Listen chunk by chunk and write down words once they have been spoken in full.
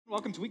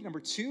Welcome to week number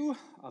 2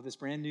 of this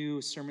brand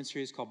new sermon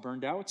series called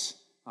Burned Out.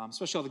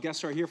 Especially all the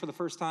guests who are here for the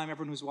first time,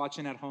 everyone who's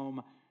watching at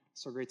home.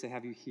 So great to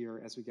have you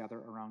here as we gather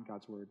around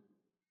God's Word.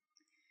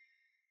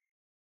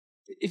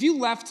 If you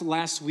left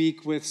last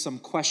week with some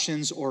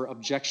questions or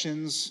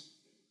objections,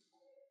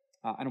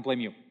 I don't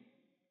blame you.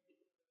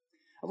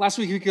 Last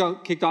week we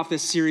kicked off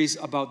this series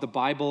about the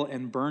Bible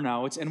and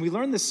burnout, and we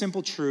learned the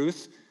simple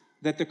truth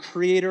that the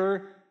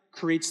Creator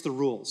creates the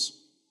rules.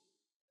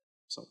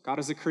 So God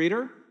is the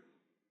Creator.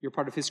 You're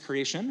part of His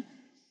creation.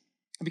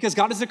 And because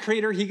God is the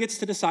Creator, He gets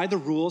to decide the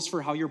rules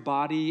for how your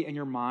body and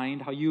your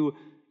mind, how you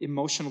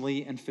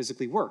emotionally and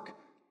physically work.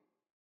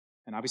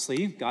 And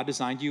obviously, God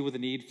designed you with a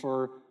need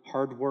for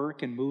hard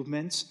work and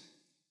movement,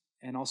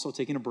 and also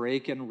taking a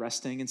break and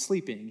resting and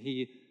sleeping.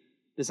 He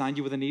designed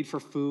you with a need for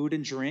food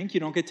and drink.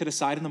 You don't get to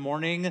decide in the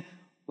morning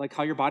like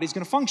how your body's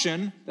going to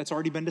function. That's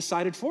already been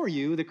decided for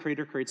you. The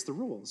Creator creates the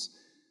rules.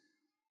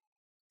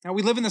 Now,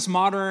 we live in this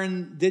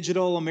modern,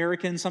 digital,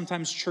 American,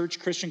 sometimes church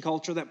Christian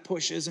culture that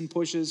pushes and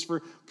pushes for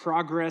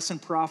progress and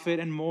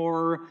profit and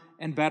more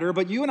and better.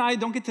 But you and I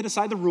don't get to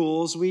decide the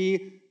rules.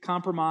 We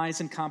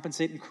compromise and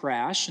compensate and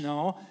crash.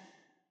 No,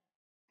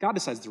 God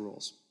decides the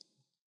rules.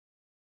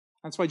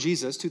 That's why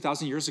Jesus,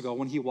 2,000 years ago,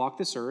 when He walked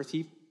this earth,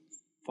 He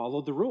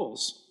followed the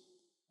rules.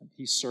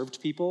 He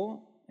served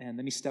people, and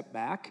then He stepped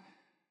back.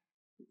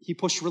 He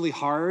pushed really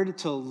hard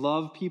to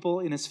love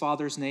people in His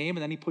Father's name,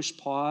 and then He pushed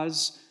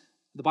pause.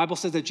 The Bible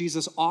says that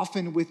Jesus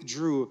often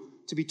withdrew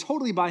to be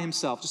totally by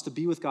Himself, just to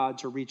be with God,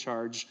 to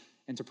recharge,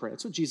 and to pray.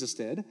 That's what Jesus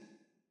did,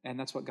 and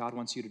that's what God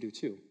wants you to do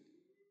too.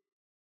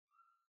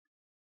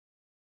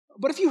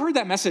 But if you heard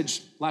that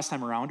message last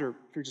time around, or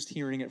if you're just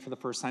hearing it for the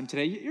first time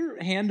today, your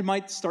hand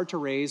might start to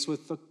raise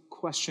with a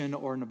question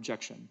or an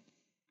objection.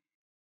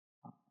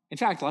 In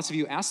fact, lots of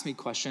you asked me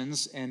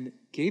questions and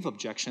gave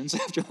objections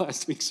after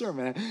last week's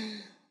sermon.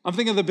 I'm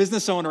thinking of the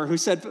business owner who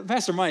said,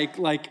 Pastor Mike,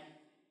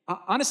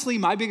 honestly,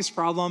 my biggest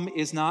problem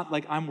is not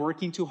like I'm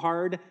working too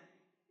hard.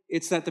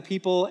 It's that the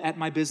people at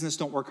my business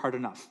don't work hard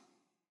enough.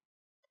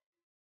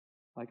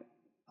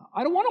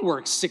 I don't want to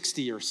work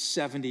 60 or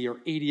 70 or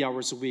 80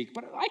 hours a week,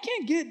 but I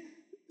can't get,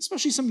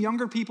 especially some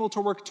younger people, to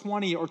work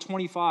 20 or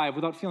 25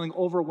 without feeling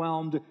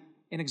overwhelmed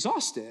and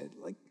exhausted.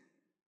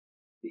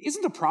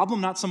 Isn't the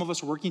problem not some of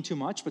us working too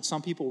much, but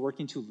some people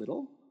working too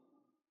little?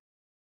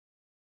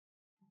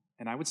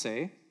 And I would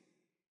say,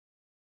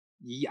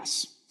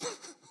 yes.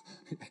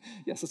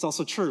 Yes, that's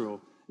also true.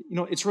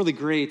 It's really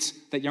great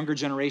that younger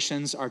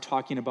generations are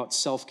talking about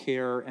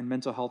self-care and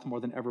mental health more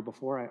than ever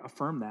before. I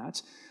affirm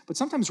that. But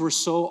sometimes we're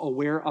so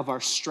aware of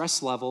our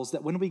stress levels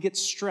that when we get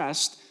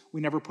stressed,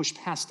 we never push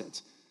past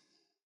it.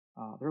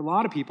 There are a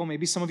lot of people,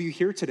 maybe some of you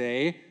here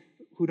today,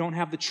 who don't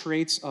have the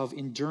traits of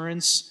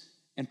endurance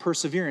and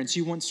perseverance.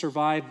 You wouldn't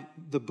survive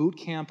the boot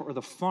camp or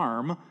the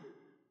farm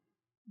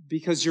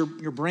because your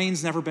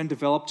brain's never been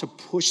developed to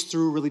push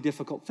through really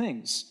difficult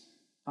things.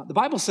 The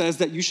Bible says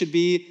that you should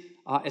be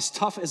as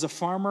tough as a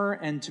farmer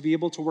and to be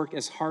able to work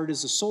as hard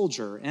as a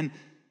soldier. And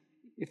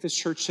if this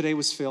church today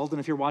was filled, and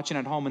if you're watching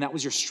at home and that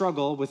was your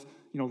struggle with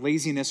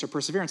laziness or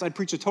perseverance, I'd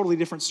preach a totally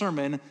different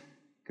sermon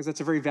because that's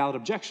a very valid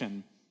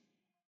objection.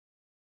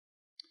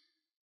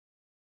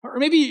 Or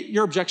maybe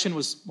your objection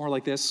was more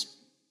like this.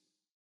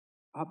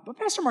 But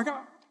Pastor Mark,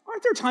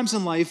 aren't there times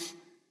in life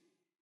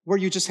where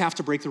you just have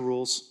to break the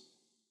rules?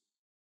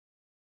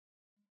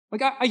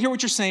 I hear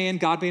what you're saying.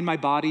 God made my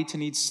body to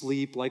need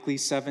sleep, likely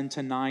 7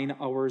 to 9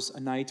 hours a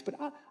night. But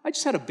I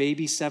just had a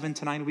baby 7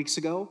 to 9 weeks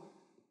ago.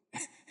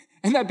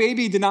 And that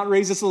baby did not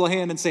raise its little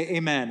hand and say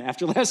amen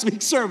after last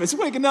week's sermon. It's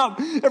waking up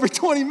every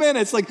 20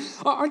 minutes.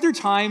 Aren't there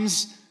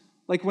times,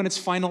 when it's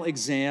final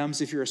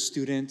exams if you're a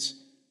student,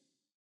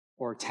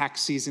 or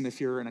tax season if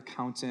you're an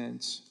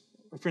accountant,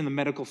 or if you're in the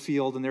medical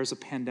field and there's a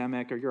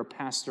pandemic, or you're a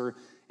pastor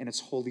and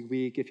it's Holy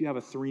Week, if you have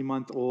a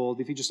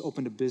 3-month-old, if you just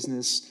opened a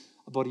business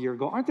about a year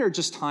ago, aren't there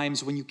just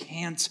times when you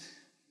can't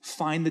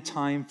find the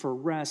time for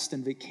rest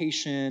and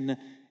vacation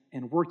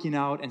and working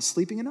out and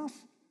sleeping enough?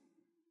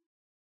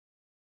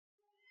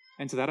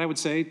 And to that I would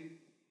say,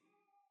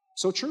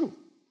 so true.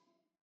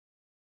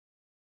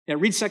 Yeah,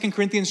 read 2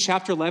 Corinthians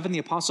chapter 11. The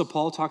Apostle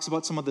Paul talks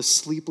about some of the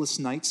sleepless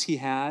nights he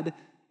had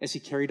as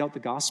he carried out the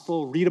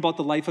gospel. Read about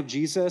the life of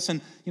Jesus,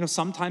 and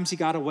sometimes he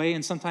got away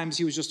and sometimes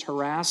he was just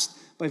harassed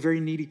by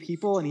very needy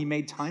people and he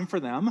made time for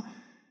them.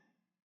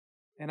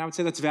 And I would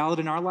say that's valid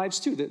in our lives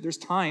too. That there's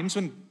times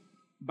when,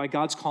 by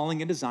God's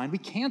calling and design, we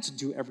can't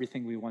do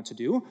everything we want to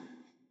do.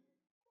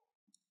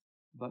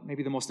 But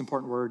maybe the most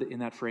important word in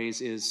that phrase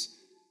is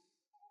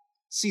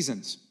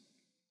seasons.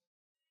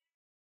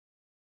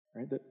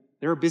 Right?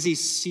 There are busy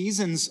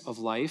seasons of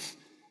life,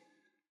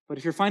 but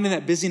if you're finding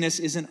that busyness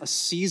isn't a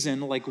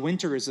season like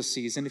winter is a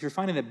season, if you're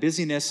finding that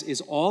busyness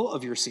is all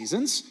of your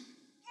seasons,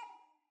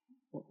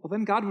 well,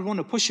 then God would want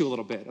to push you a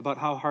little bit about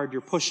how hard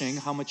you're pushing,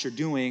 how much you're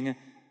doing,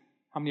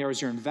 how many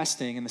hours you're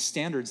investing, and the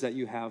standards that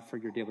you have for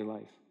your daily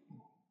life.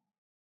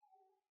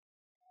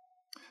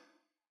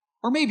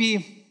 Or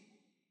maybe,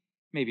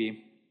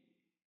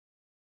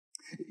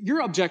 your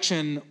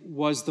objection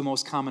was the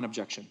most common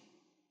objection.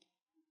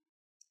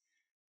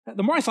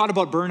 The more I thought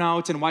about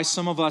burnout and why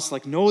some of us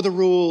know the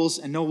rules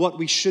and know what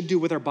we should do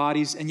with our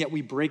bodies, and yet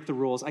we break the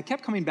rules, I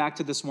kept coming back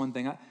to this one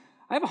thing. I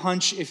have a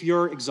hunch if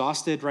you're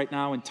exhausted right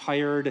now and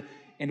tired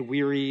and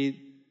weary,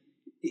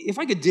 if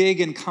I could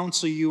dig and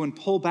counsel you and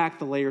pull back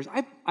the layers,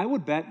 I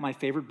would bet my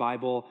favorite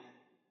Bible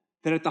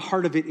that at the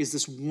heart of it is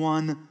this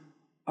one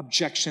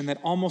objection that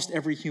almost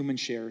every human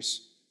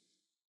shares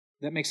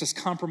that makes us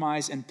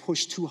compromise and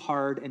push too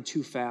hard and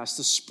too fast,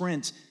 to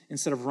sprint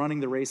instead of running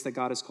the race that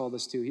God has called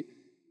us to.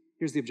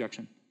 Here's the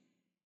objection.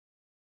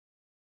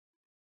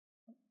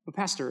 But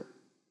Pastor,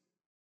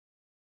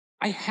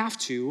 I have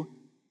to,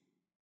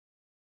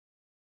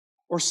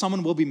 or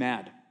someone will be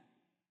mad.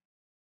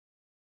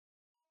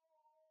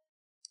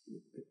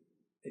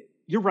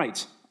 You're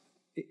right.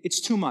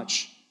 It's too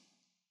much.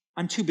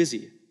 I'm too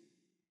busy.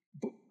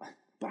 But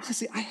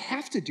honestly, I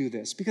have to do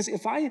this because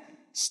if I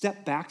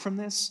step back from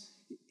this,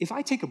 if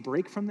I take a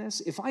break from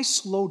this, if I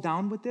slow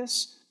down with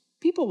this,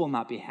 people will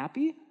not be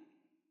happy.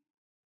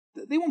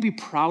 They won't be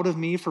proud of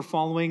me for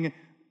following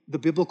the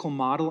biblical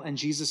model and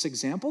Jesus'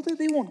 example.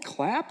 They won't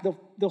clap.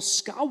 They'll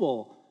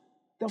scowl.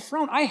 They'll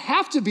frown. I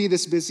have to be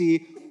this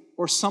busy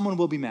or someone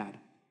will be mad.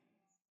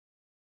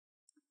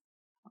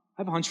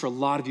 I have a hunch for a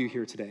lot of you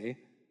here today.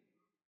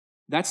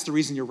 That's the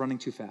reason you're running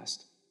too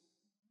fast.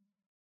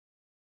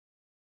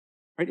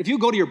 Right? If you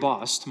go to your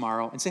boss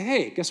tomorrow and say,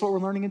 hey, guess what we're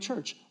learning in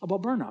church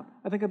about burnout?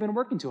 I think I've been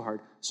working too hard,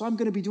 so I'm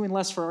going to be doing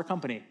less for our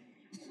company.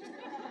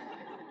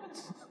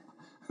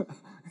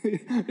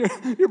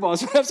 Your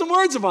boss would have some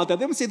words about that.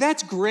 They would say,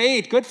 that's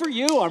great, good for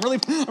you. I'm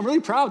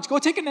really proud. Go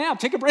take a nap,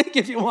 take a break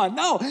if you want.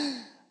 No.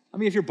 I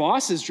mean, if your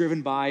boss is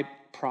driven by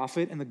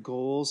profit and the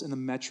goals and the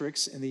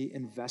metrics and the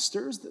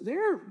investors,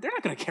 they're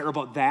not going to care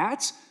about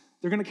that.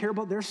 They're going to care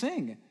about their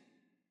thing.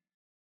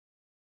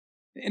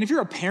 And if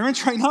you're a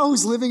parent right now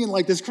who's living in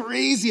this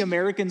crazy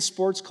American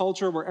sports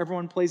culture where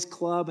everyone plays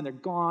club and they're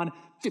gone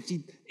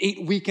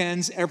 58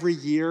 weekends every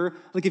year,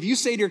 if you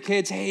say to your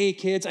kids, hey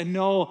kids, I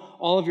know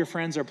all of your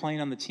friends are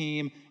playing on the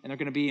team and they're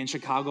going to be in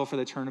Chicago for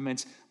the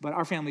tournaments, but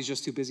our family's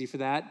just too busy for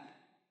that,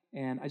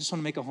 and I just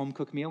want to make a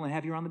home-cooked meal and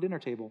have you around the dinner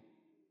table.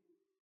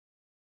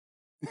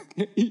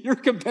 Your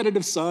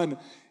competitive son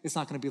is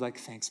not going to be like,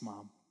 thanks,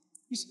 Mom.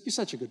 You're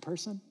such a good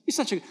person.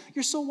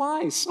 You're so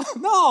wise.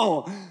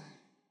 No.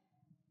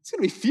 He's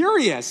going to be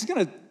furious. He's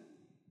going to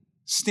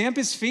stamp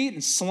his feet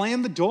and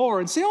slam the door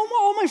and say, oh,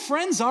 all my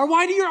friends are.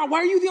 Why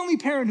are you the only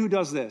parent who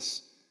does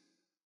this?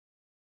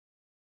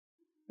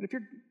 But if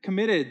you're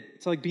committed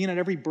to being at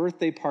every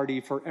birthday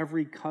party for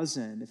every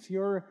cousin, if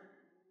your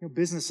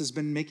business has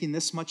been making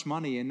this much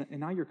money and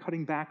now you're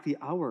cutting back the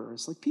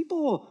hours,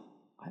 people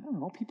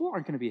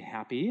aren't going to be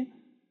happy.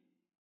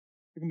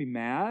 They're going to be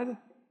mad.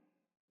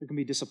 They're going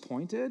to be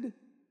disappointed.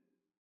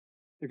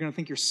 They're going to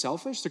think you're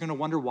selfish. They're going to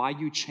wonder why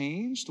you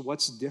changed,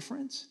 what's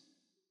different.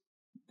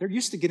 They're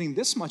used to getting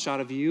this much out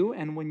of you,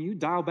 and when you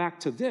dial back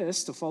to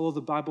this to follow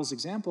the Bible's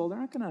example, they're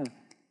not going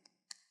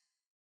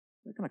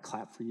to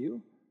clap for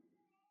you.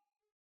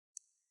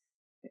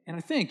 And I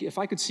think if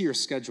I could see your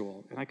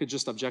schedule and I could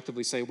just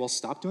objectively say, well,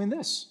 stop doing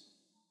this.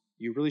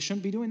 You really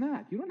shouldn't be doing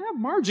that. You don't have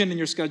margin in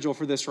your schedule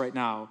for this right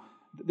now.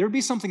 There would be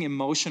something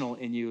emotional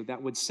in you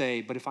that would say,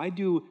 but if I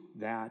do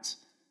that,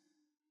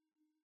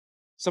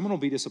 someone will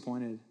be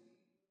disappointed.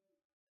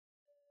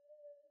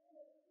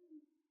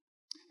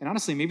 And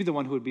honestly, maybe the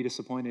one who would be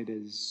disappointed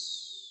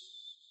is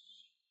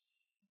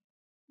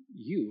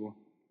you.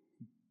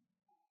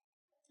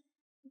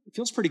 It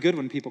feels pretty good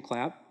when people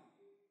clap.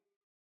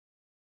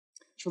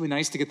 It's really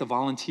nice to get the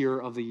Volunteer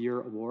of the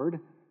Year award.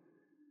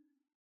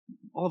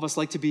 All of us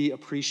like to be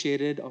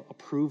appreciated,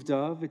 approved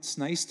of. It's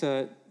nice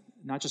to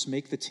not just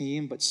make the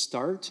team, but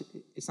start.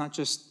 It's not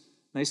just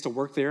nice to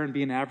work there and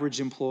be an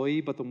average employee,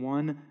 but the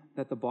one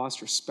that the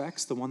boss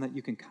respects, the one that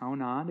you can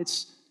count on.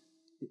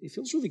 It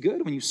feels really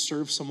good when you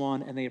serve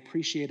someone and they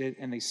appreciate it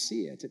and they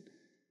see it.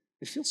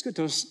 It feels good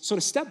to sort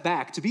of step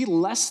back, to be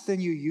less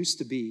than you used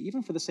to be,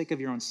 even for the sake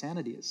of your own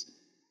sanity. It's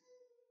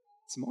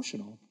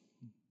emotional.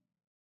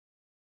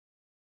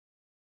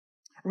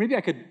 Or maybe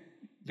I could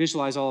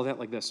visualize all of that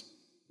like this.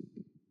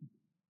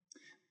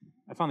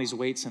 I found these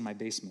weights in my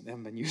basement. They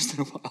haven't been used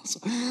in a while. So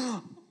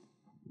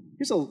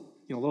here's a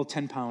little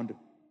 10-pound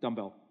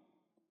dumbbell.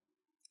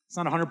 It's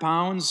not 100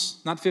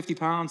 pounds, not 50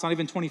 pounds, not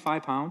even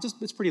 25 pounds.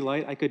 It's pretty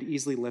light. I could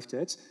easily lift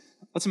it.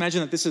 Let's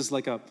imagine that this is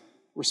like a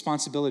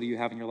responsibility you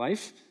have in your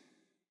life.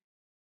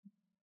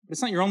 But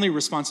it's not your only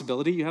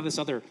responsibility. You have this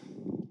other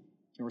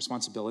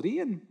responsibility,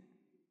 and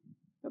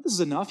if this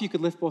is enough. You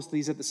could lift both of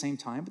these at the same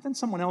time, but then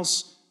someone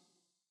else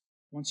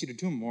wants you to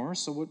do more,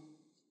 so what?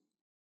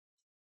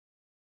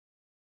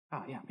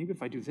 Maybe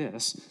if I do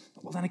this,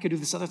 well, then I could do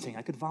this other thing.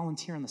 I could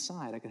volunteer on the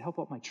side. I could help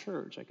out my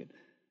church. I could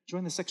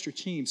join this extra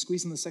team,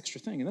 squeeze in this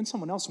extra thing, and then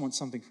someone else wants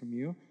something from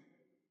you.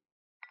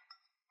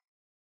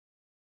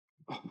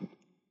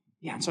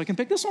 And so I can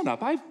pick this one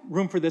up. I have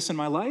room for this in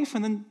my life,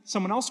 and then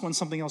someone else wants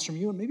something else from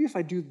you, and maybe if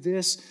I do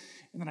this,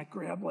 and then I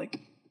grab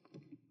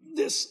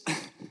this,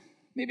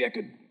 maybe I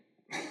could,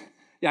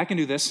 I can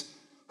do this.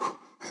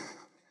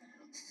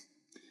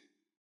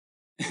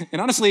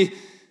 And honestly,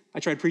 I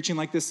tried preaching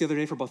like this the other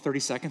day for about 30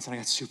 seconds, and I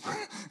got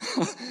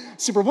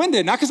super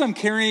winded. Not because I'm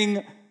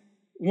carrying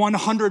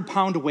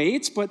 100-pound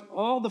weights, but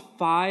all the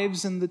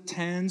 5s and the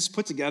 10s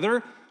put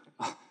together,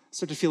 I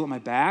start to feel it in my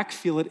back,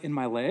 feel it in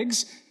my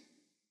legs.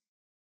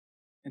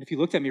 And if you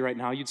looked at me right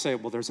now, you'd say,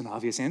 well, there's an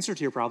obvious answer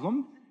to your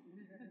problem.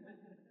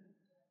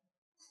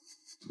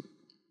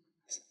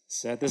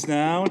 Set this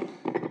down,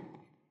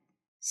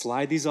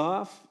 slide these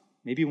off,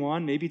 maybe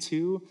 1, maybe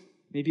 2,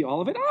 maybe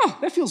all of it.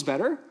 That feels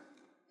better.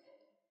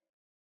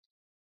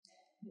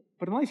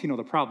 But in life, you know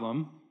the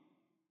problem.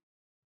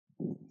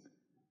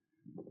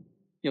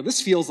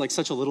 This feels like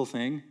such a little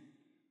thing.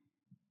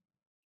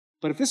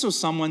 But if this was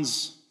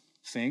someone's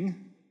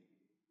thing,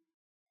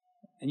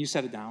 and you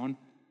set it down,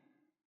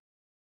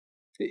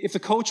 if the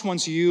coach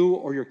wants you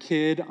or your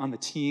kid on the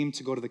team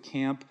to go to the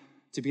camp,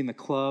 to be in the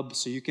club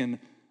so you can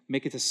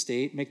make it to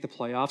state, make the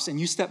playoffs, and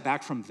you step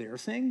back from their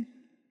thing,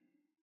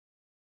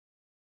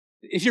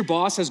 if your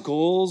boss has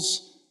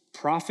goals,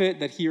 profit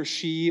that he or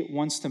she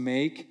wants to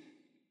make,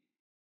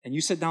 and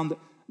you sit down,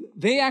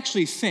 they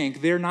actually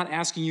think they're not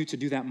asking you to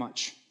do that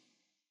much.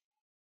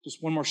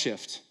 Just one more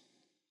shift,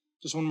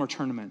 just one more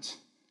tournament,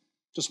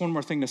 just one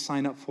more thing to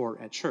sign up for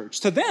at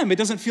church. To them, it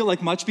doesn't feel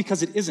like much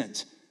because it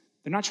isn't.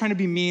 They're not trying to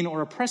be mean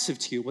or oppressive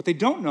to you. What they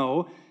don't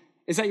know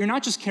is that you're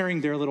not just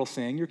carrying their little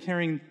thing, you're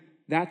carrying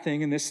that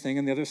thing and this thing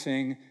and the other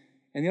thing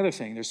and the other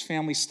thing. There's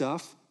family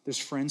stuff, there's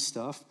friend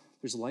stuff,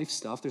 there's life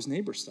stuff, there's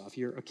neighbor stuff.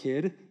 You're a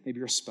kid, maybe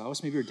you're a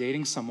spouse, maybe you're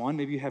dating someone,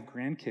 maybe you have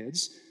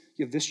grandkids,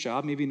 you have this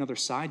job, maybe another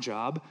side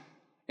job.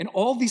 And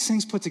all these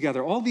things put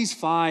together, all these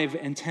 5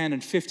 and 10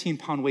 and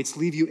 15-pound weights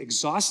leave you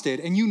exhausted.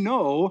 And you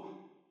know,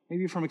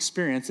 maybe from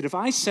experience, that if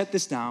I set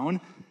this down,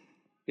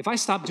 if I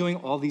stop doing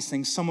all these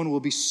things, someone will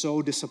be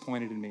so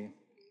disappointed in me.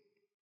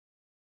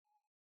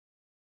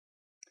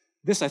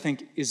 This, I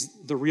think, is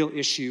the real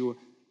issue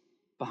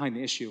behind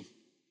the issue.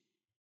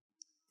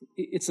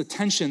 It's a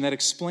tension that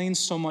explains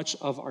so much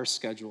of our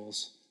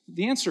schedules.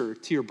 The answer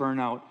to your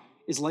burnout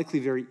is likely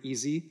very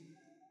easy,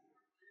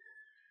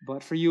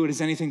 but for you, it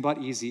is anything but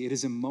easy. It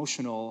is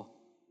emotional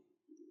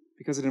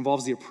because it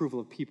involves the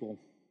approval of people.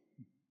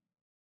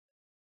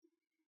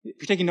 If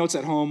you're taking notes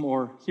at home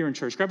or here in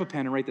church, grab a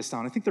pen and write this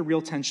down. I think the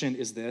real tension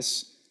is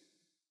this.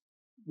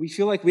 We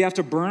feel like we have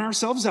to burn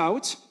ourselves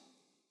out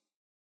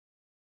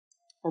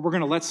or we're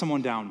going to let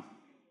someone down.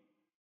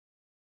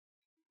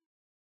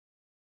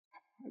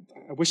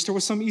 I wish there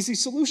was some easy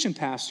solution,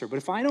 Pastor, but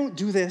if I don't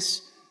do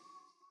this,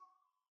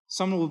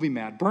 someone will be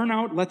mad. Burn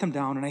out, let them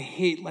down, and I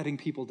hate letting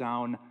people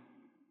down.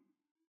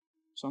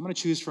 So I'm going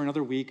to choose for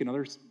another week,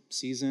 another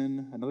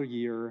season, another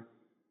year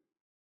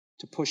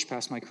to push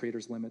past my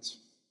Creator's limits.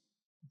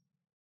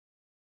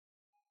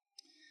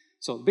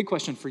 So the big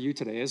question for you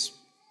today is,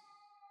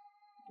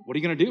 what are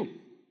you going to do?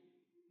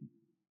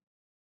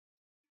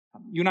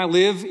 You and I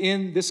live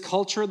in this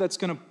culture that's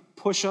going to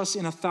push us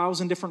in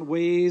 1,000 different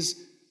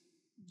ways,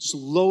 just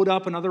load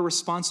up another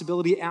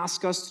responsibility,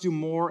 ask us to do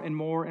more and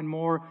more and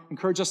more,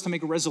 encourage us to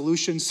make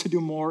resolutions to do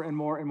more and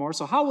more and more.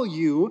 So how will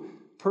you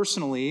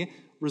personally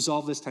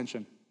resolve this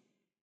tension?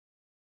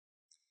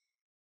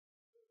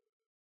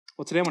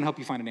 Well, today I want to help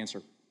you find an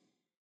answer.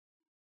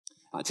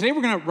 Today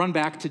we're going to run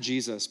back to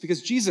Jesus,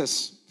 because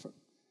Jesus,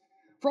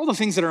 for all the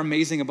things that are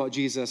amazing about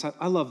Jesus,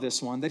 I love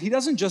this one, that he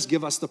doesn't just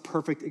give us the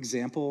perfect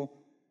example,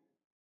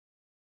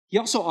 he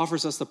also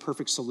offers us the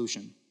perfect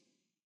solution.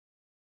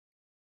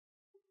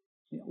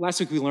 Last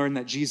week we learned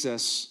that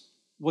Jesus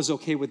was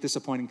okay with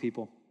disappointing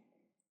people.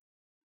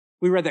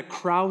 We read that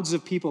crowds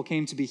of people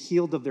came to be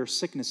healed of their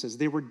sicknesses.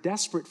 They were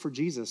desperate for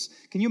Jesus.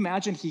 Can you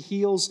imagine? He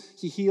heals,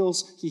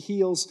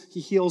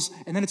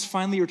 and then it's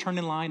finally your turn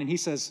in line, and he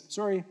says,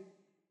 sorry,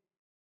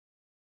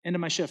 end of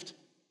my shift.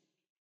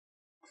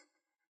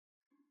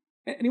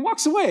 And he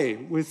walks away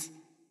with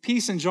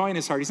peace and joy in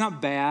his heart. He's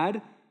not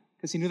bad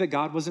because he knew that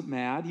God wasn't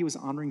mad. He was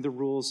honoring the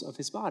rules of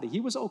his body. He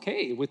was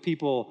okay with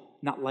people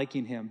not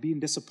liking him,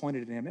 being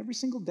disappointed in him. Every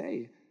single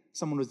day,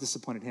 someone was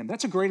disappointed in him.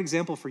 That's a great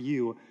example for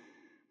you.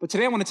 But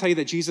today I want to tell you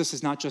that Jesus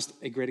is not just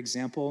a great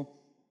example.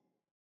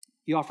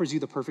 He offers you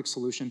the perfect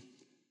solution.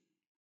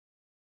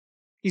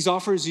 He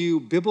offers you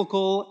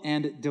biblical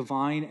and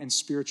divine and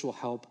spiritual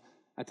help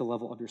at the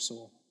level of your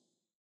soul.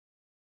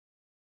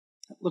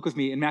 Look with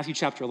me in Matthew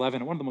chapter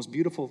 11, one of the most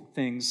beautiful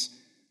things,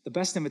 the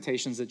best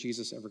invitations that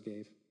Jesus ever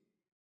gave.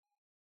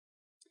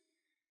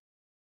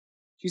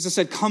 Jesus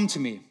said, "Come to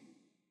me,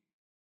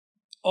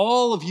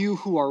 all of you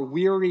who are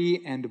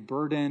weary and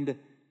burdened,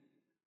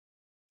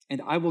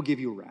 and I will give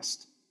you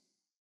rest.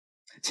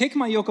 Take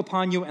my yoke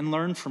upon you and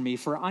learn from me,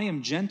 for I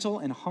am gentle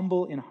and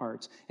humble in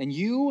heart, and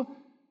you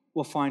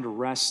will find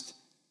rest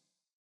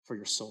for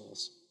your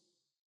souls."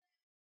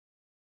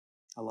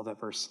 I love that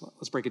verse.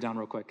 Let's break it down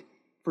real quick.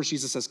 First,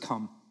 Jesus says,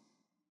 come.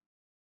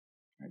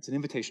 It's an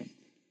invitation.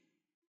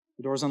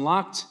 The door's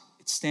unlocked.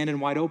 It's standing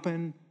wide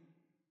open.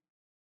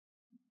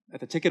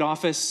 At the ticket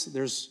office,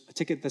 there's a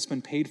ticket that's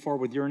been paid for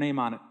with your name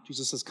on it.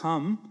 Jesus says,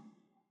 come.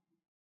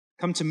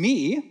 Come to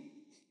me.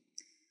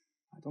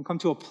 Don't come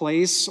to a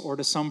place or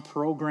to some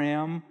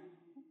program,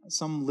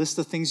 some list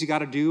of things you got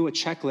to do, a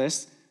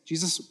checklist.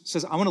 Jesus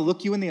says, I want to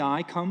look you in the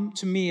eye. Come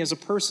to me as a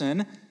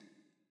person.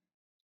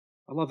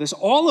 I love this.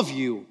 All of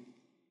you.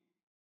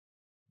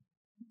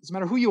 Doesn't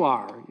matter who you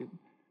are.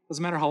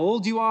 Doesn't matter how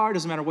old you are.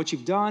 Doesn't matter what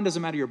you've done.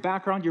 Doesn't matter your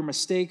background, your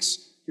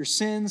mistakes, your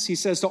sins. He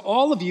says to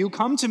all of you,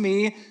 come to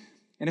me,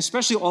 and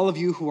especially all of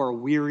you who are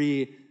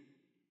weary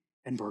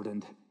and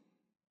burdened.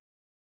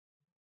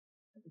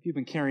 If you've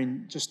been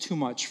carrying just too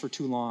much for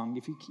too long,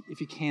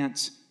 if you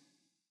can't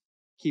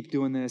keep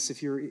doing this,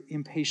 if you're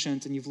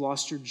impatient and you've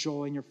lost your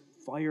joy and your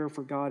fire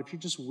for God, if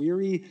you're just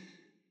weary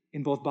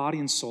in both body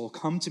and soul,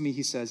 come to me,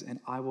 he says, and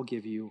I will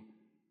give you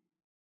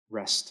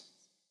rest.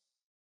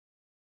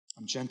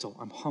 I'm gentle,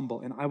 I'm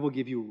humble, and I will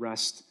give you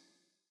rest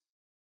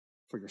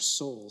for your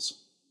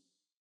souls.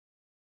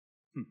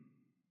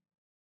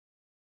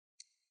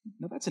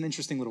 Now that's an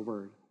interesting little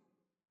word.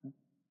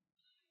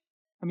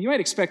 I mean, you might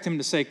expect him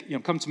to say,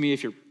 come to me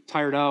if you're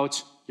tired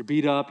out, you're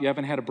beat up, you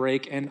haven't had a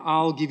break, and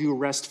I'll give you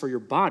rest for your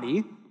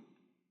body.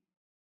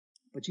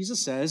 But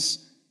Jesus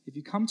says, if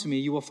you come to me,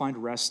 you will find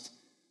rest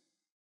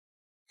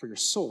for your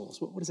souls.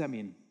 What does that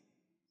mean?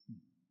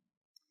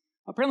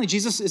 Apparently,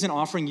 Jesus isn't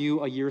offering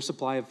you a year's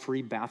supply of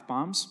free bath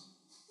bombs.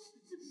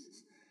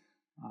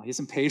 He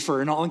hasn't paid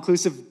for an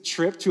all-inclusive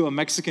trip to a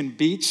Mexican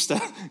beach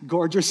to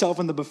gorge yourself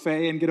on the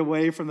buffet and get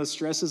away from the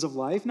stresses of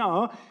life.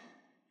 No,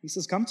 he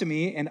says, come to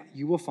me and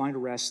you will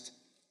find rest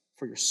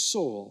for your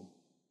soul.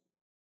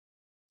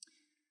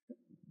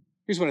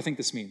 Here's what I think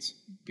this means.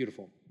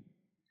 Beautiful.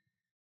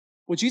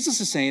 What Jesus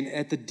is saying,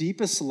 at the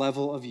deepest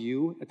level of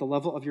you, at the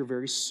level of your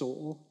very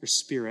soul, your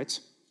spirit,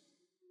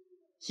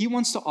 he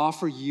wants to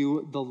offer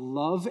you the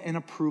love and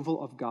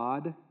approval of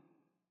God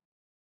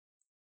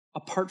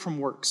apart from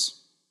works.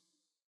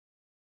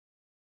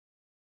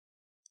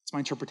 It's my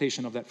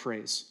interpretation of that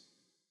phrase.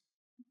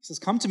 He says,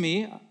 come to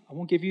me. I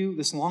won't give you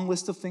this long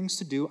list of things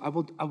to do. I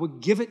will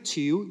give it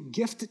to you,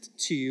 gift it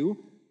to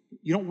you.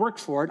 You don't work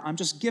for it. I'm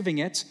just giving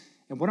it.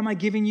 And what am I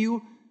giving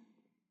you?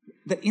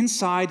 That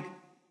inside,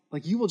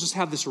 like you will just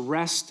have this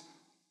rest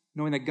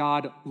knowing that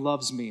God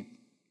loves me.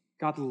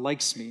 God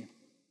likes me.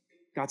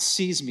 God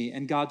sees me,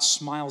 and God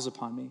smiles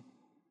upon me.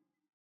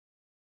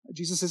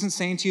 Jesus isn't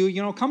saying to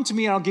you, come to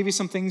me and I'll give you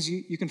some things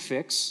you can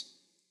fix.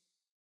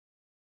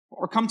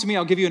 Or come to me,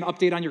 I'll give you an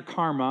update on your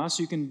karma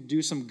so you can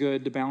do some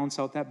good to balance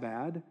out that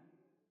bad.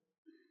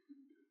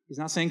 He's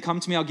not saying, come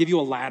to me, I'll give you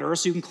a ladder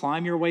so you can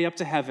climb your way up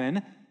to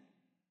heaven.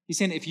 He's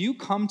saying, if you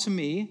come to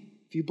me,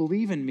 if you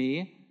believe in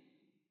me,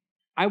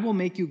 I will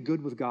make you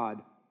good with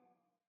God.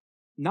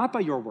 Not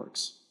by your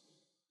works,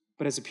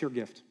 but as a pure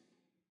gift.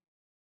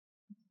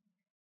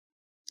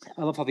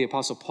 I love how the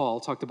Apostle Paul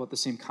talked about the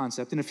same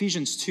concept. In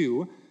Ephesians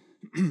 2,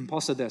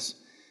 Paul said this,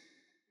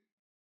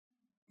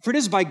 for it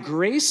is by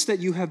grace that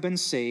you have been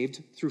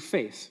saved through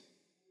faith.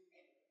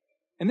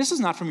 And this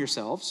is not from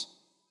yourselves.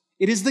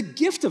 It is the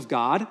gift of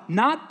God,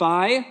 not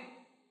by,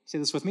 say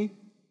this with me,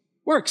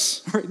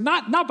 works.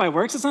 Not by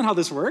works. That's not how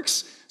this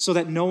works, so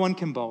that no one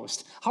can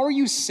boast. How are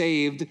you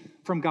saved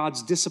from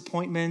God's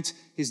disappointment,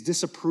 his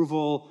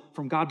disapproval,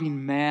 from God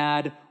being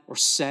mad or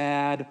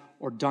sad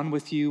or done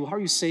with you? How are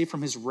you saved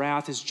from his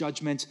wrath, his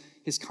judgment,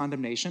 his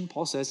condemnation?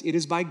 Paul says, it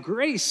is by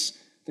grace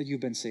that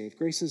you've been saved.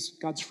 Grace is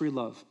God's free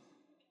love.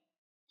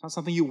 It's not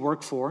something you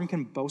work for and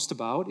can boast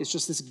about. It's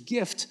just this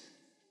gift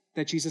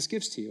that Jesus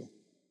gives to you.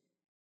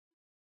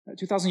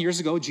 2,000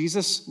 years ago,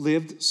 Jesus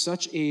lived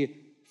such a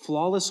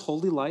flawless,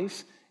 holy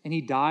life, and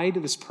he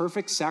died this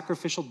perfect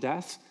sacrificial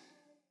death.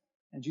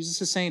 And Jesus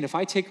is saying, if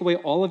I take away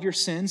all of your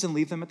sins and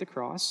leave them at the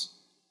cross,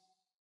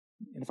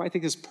 and if I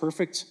take this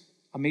perfect,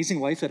 amazing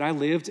life that I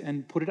lived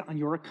and put it on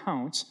your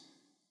account,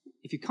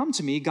 if you come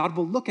to me, God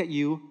will look at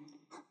you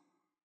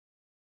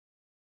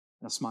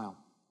and smile.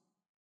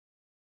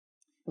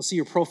 He'll see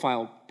your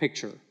profile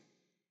picture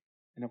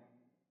and he'll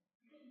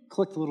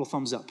click the little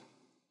thumbs up.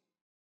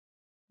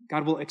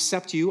 God will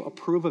accept you,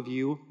 approve of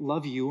you,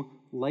 love you,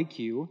 like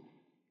you.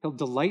 He'll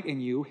delight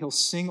in you. He'll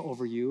sing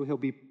over you. He'll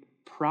be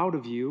proud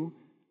of you.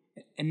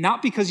 And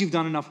not because you've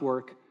done enough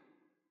work,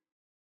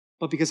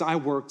 but because I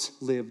worked,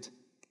 lived,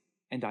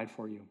 and died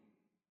for you.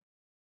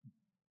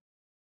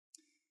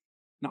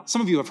 Now,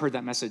 some of you have heard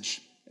that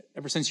message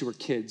ever since you were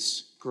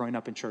kids growing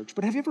up in church.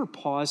 But have you ever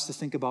paused to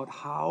think about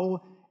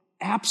how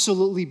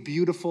absolutely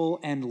beautiful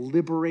and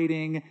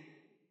liberating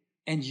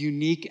and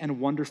unique and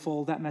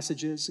wonderful that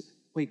message is?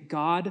 Wait,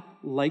 God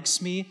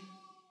likes me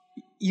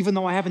even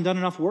though I haven't done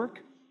enough work?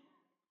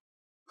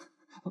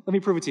 Let me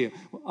prove it to you.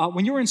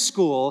 When you were in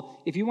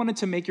school, if you wanted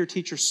to make your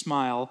teacher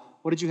smile,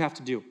 what did you have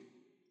to do?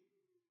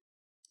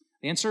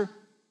 The answer?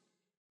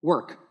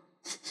 Work.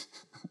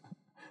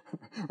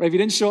 Right? If you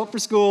didn't show up for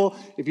school,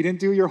 if you didn't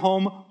do your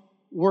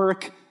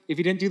homework, if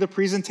you didn't do the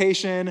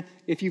presentation,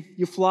 if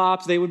you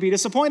flopped, they would be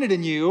disappointed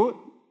in you.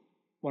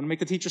 Want to make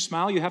the teacher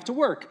smile? You have to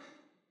work.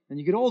 Then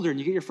you get older and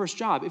you get your first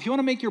job. If you want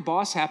to make your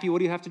boss happy, what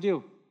do you have to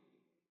do?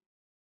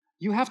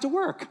 You have to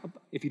work.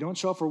 If you don't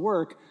show up for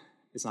work,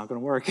 it's not going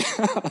to work.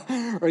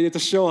 Or you have to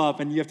show up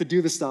and you have to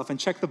do the stuff and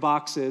check the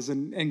boxes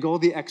and go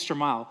the extra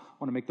mile.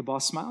 Want to make the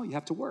boss smile? You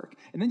have to work.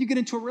 And then you get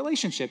into a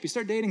relationship. You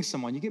start dating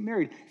someone. You get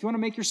married. If you want to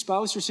make your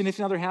spouse or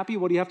significant other happy,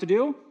 what do you have to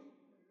do?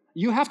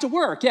 You have to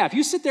work. Yeah, if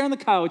you sit there on the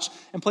couch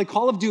and play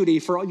Call of Duty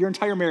for your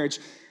entire marriage,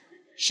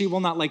 she will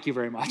not like you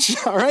very much,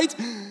 all right?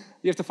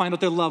 You have to find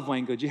out their love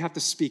language. You have to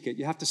speak it.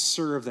 You have to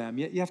serve them.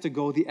 You have to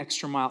go the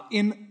extra mile.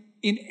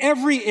 In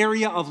every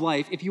area of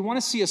life, if you want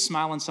to see a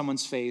smile on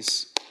someone's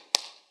face,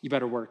 you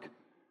better work.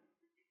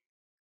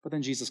 But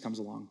then Jesus comes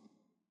along.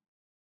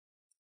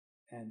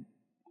 And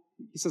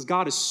he says,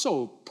 God is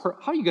so,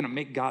 how are you going to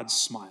make God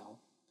smile?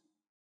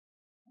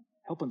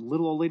 Helping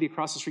little old lady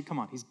across the street? Come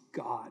on, he's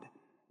God.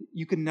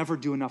 You can never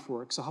do enough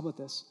work. So how about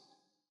this?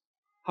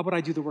 How about I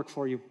do the work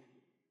for you?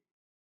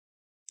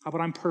 How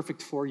about I'm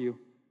perfect for you?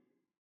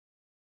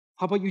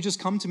 How about you just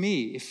come to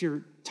me if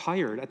you're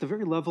tired at the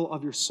very level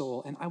of your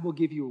soul, and I will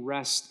give you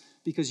rest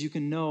because you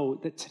can know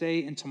that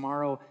today and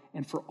tomorrow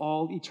and for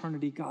all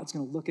eternity, God's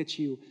going to look at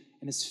you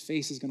and his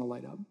face is going to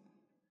light up.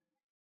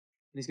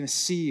 And he's going to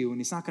see you, and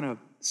he's not going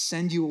to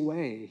send you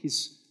away.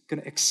 He's going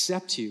to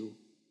accept you,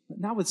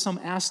 not with some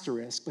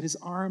asterisk, but his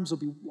arms will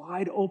be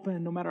wide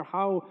open no matter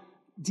how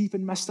deep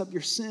and messed up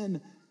your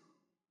sin.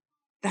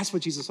 That's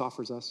what Jesus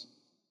offers us.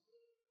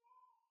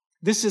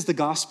 This is the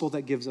gospel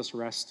that gives us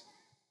rest.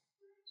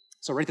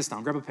 So write this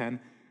down, grab a pen.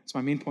 It's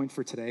my main point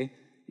for today.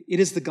 It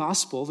is the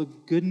gospel, the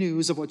good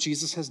news of what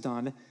Jesus has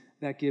done,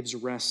 that gives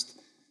rest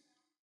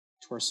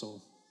to our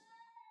soul.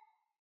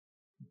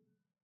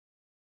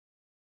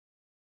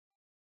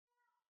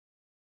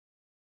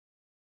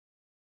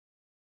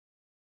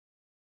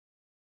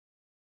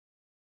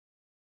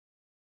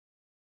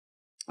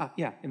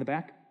 In the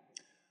back.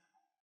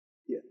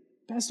 Yeah.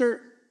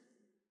 Pastor,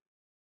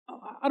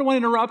 I don't want to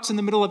interrupt in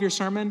the middle of your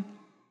sermon,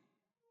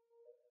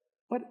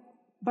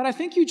 but I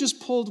think you just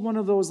pulled one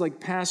of those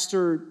like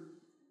pastor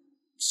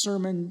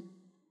sermon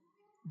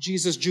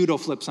Jesus judo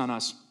flips on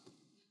us.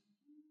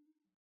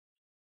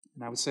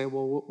 And I would say,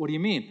 well, what do you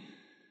mean?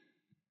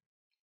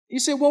 You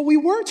say, well, we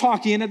were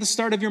talking at the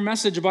start of your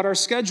message about our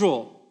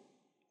schedule.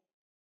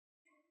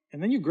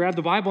 And then you grabbed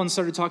the Bible and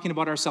started talking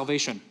about our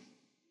salvation.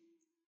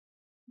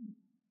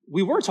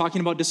 We were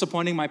talking about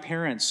disappointing my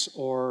parents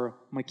or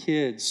my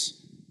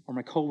kids or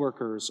my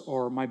coworkers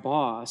or my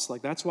boss.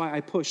 Like, that's why I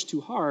pushed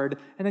too hard.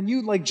 And then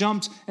you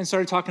jumped and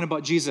started talking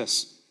about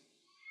Jesus.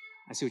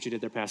 I see what you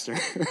did there, Pastor.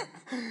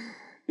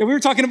 Yeah, we were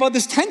talking about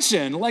this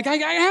tension. Like, I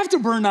have to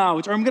burn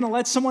out or I'm going to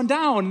let someone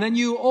down. And then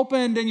you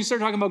opened and you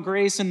started talking about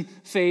grace and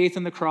faith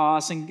and the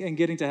cross and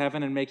getting to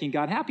heaven and making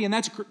God happy. And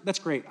that's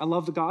great. I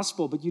love the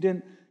gospel, but you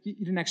didn't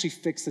actually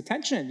fix the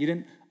tension. You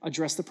didn't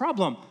address the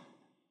problem.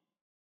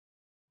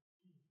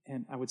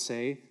 And I would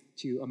say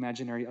to you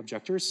imaginary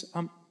objectors,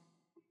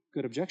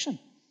 good objection.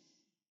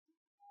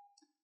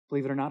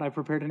 Believe it or not, I've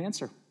prepared an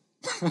answer.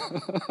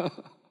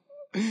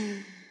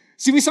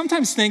 See, we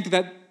sometimes think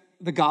that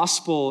the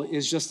gospel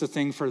is just a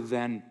thing for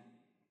then.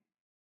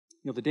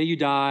 The day you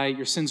die,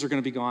 your sins are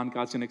going to be gone.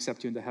 God's going to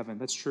accept you into heaven.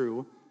 That's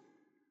true.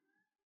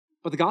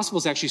 But the gospel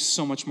is actually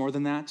so much more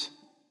than that.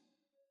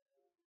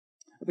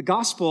 The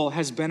gospel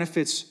has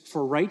benefits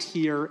for right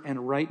here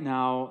and right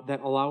now that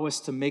allow us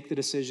to make the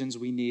decisions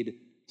we need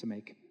to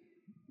make.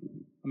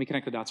 Let me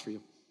connect the dots for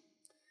you.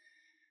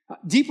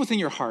 Deep within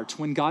your heart,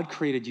 when God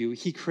created you,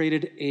 he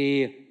created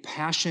a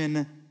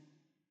passion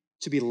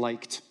to be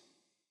liked.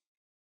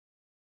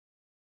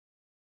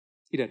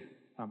 He did.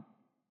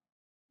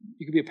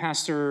 You could be a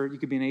pastor, you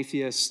could be an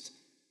atheist,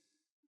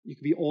 you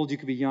could be old, you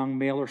could be young,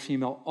 male or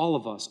female.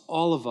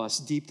 All of us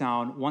deep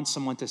down want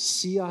someone to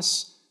see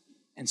us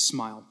and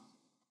smile.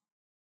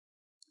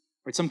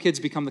 Right? Some kids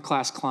become the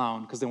class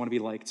clown because they want to be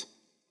liked.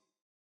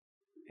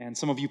 And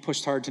some of you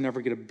pushed hard to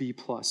never get a B+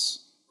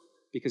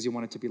 because you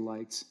wanted to be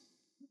liked.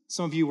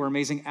 Some of you were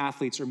amazing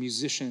athletes or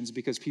musicians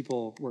because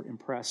people were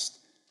impressed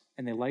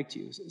and they liked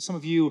you. Some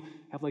of you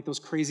have those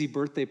crazy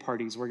birthday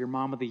parties where you're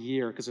mom of the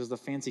year because there's the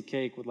fancy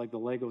cake with the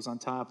Legos on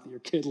top that your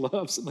kid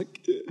loves.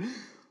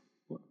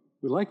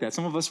 We like that.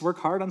 Some of us work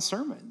hard on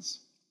sermons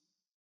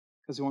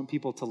because we want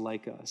people to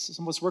like us.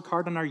 Some of us work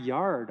hard on our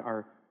yard,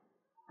 our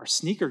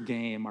sneaker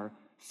game, our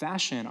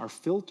fashion, our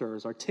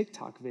filters, our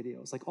TikTok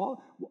videos.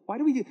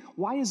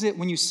 Why is it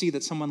when you see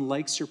that someone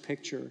likes your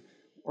picture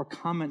or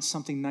comments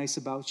something nice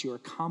about you or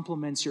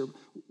compliments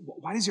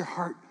why does your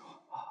heart?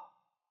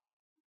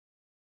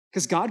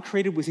 Because God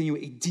created within you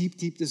a deep,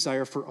 deep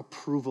desire for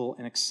approval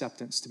and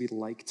acceptance, to be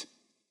liked.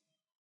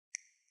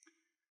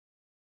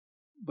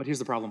 But here's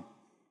the problem.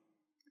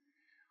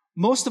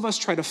 Most of us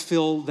try to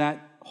fill that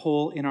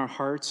hole in our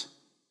heart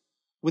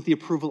with the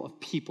approval of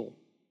people.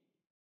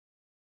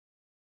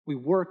 We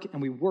work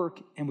and we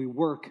work and we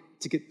work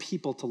to get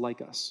people to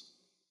like us.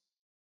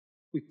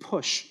 We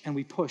push and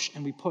we push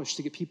and we push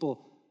to get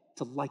people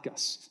to like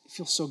us. It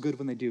feels so good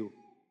when they do.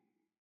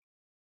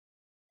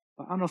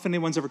 But I don't know if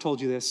anyone's ever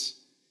told you this.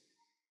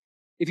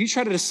 If you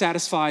try to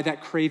satisfy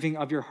that craving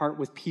of your heart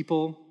with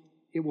people,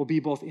 it will be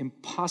both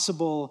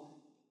impossible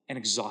and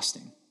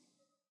exhausting.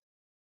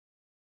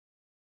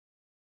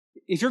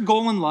 If your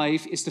goal in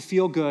life is to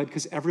feel good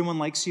because everyone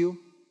likes you,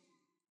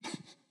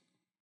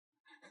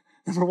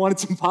 Number one,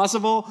 it's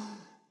impossible.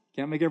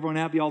 Can't make everyone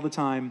happy all the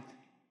time.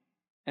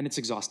 And it's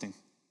exhausting.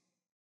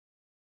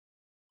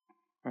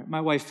 Right?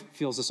 My wife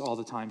feels this all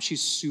the time.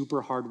 She's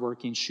super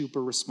hardworking,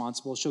 super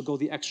responsible. She'll go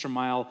the extra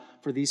mile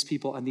for these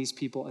people and these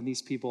people and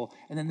these people.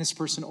 And then this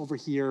person over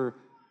here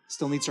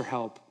still needs her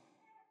help.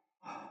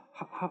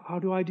 How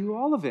do I do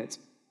all of it?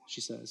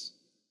 She says.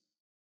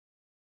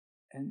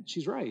 And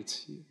she's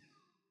right.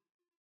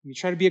 You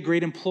try to be a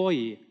great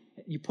employee.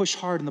 You push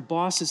hard and the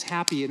boss is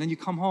happy. And then you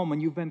come home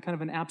and you've been kind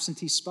of an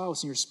absentee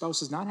spouse and your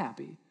spouse is not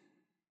happy.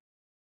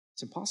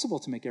 It's impossible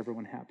to make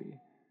everyone happy.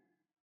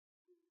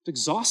 It's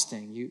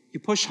exhausting. You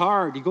push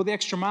hard. You go the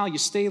extra mile. You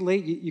stay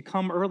late. You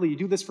come early. You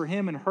do this for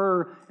him and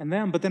her and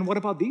them. But then what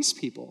about these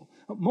people?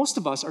 Most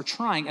of us are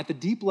trying at the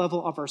deep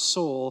level of our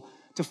soul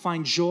to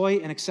find joy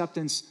and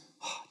acceptance,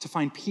 to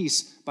find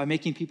peace by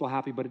making people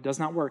happy, but it does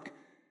not work.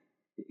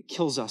 It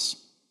kills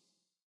us.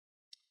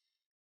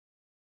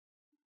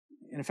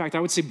 And in fact, I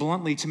would say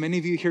bluntly to many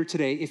of you here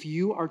today, if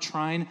you are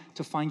trying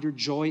to find your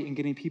joy in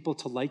getting people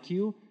to like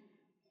you,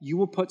 you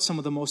will put some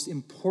of the most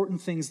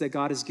important things that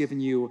God has given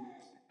you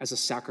as a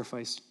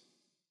sacrifice.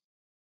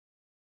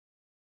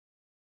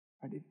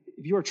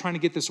 If you are trying to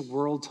get this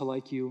world to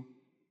like you,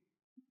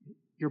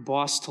 your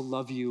boss to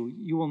love you,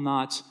 you will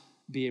not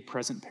be a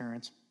present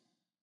parent.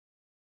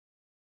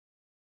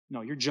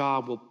 No, your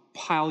job will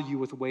pile you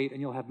with weight and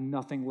you'll have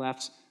nothing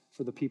left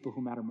for the people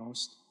who matter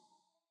most.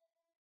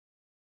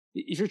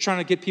 If you're trying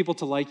to get people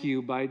to like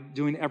you by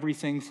doing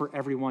everything for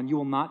everyone, you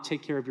will not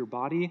take care of your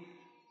body.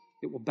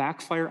 It will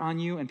backfire on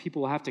you, and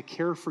people will have to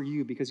care for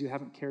you because you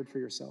haven't cared for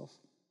yourself.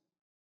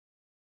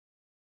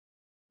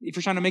 If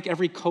you're trying to make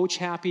every coach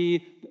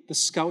happy, the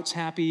scouts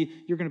happy,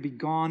 you're going to be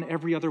gone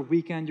every other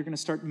weekend. You're going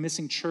to start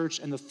missing church,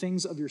 and the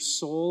things of your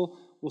soul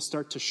will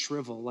start to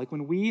shrivel. Like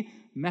when we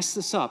mess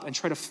this up and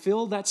try to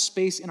fill that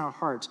space in our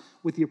heart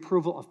with the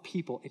approval of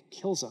people, it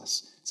kills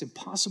us. It's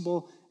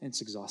impossible, and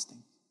it's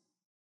exhausting.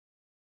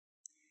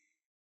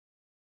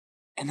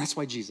 And that's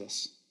why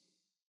Jesus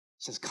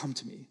says, come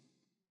to me.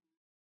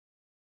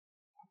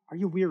 Are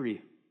you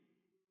weary?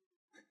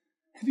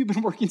 Have you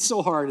been working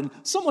so hard and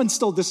someone's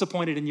still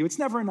disappointed in you? It's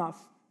never enough.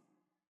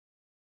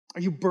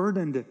 Are you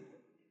burdened?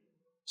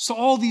 So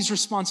all these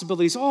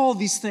responsibilities, all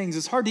these things,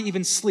 it's hard to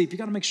even sleep. You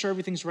got to make sure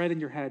everything's right in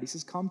your head. He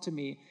says, come to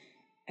me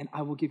and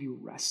I will give you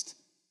rest.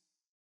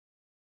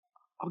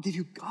 I'll give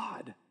you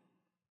God.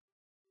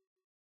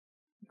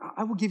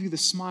 I will give you the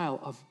smile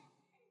of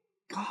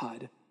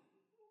God.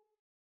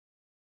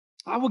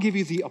 I will give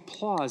you the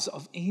applause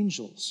of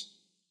angels.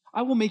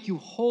 I will make you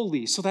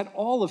holy so that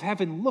all of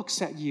heaven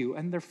looks at you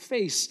and their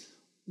face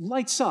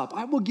lights up.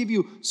 I will give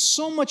you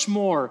so much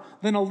more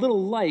than a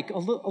little like, a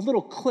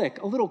little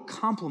click, a little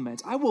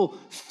compliment. I will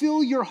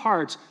fill your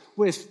heart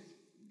with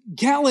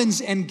gallons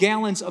and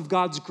gallons of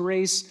God's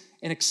grace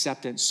and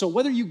acceptance. So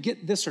whether you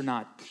get this or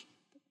not,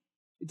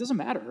 it doesn't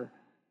matter.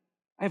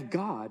 I have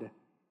God.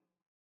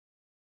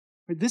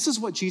 This is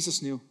what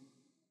Jesus knew.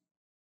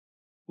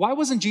 Why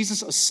wasn't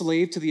Jesus a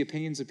slave to the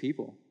opinions of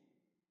people?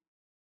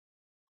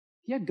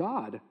 He had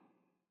God.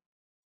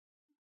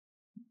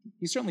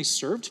 He certainly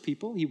served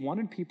people. He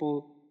wanted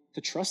people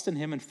to trust in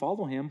him and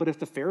follow him. But if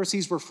the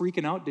Pharisees were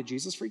freaking out, did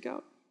Jesus freak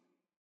out?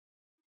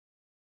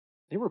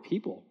 They were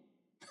people.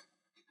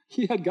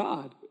 He had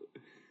God.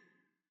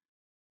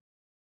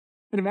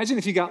 And imagine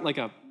if you got like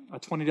a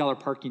 $20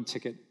 parking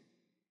ticket.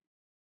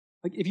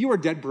 Like if you were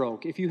dead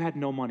broke, if you had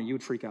no money, you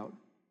would freak out.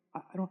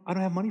 I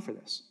don't have money for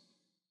this.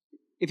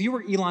 If you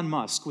were Elon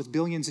Musk with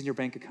billions in your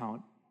bank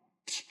account,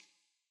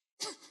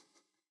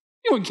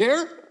 you don't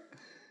care.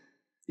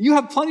 You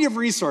have plenty of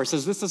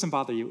resources. This doesn't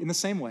bother you. In the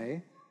same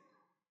way,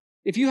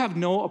 if you have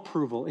no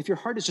approval, if your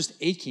heart is just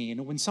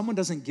aching, when someone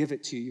doesn't give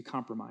it to you, you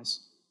compromise.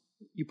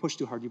 You push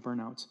too hard, you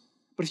burn out.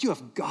 But if you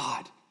have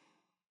God,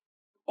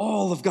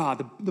 all of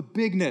God, the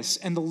bigness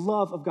and the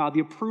love of God, the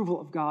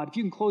approval of God, if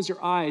you can close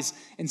your eyes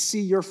and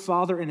see your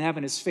Father in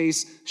heaven, his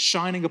face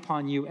shining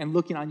upon you and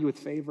looking on you with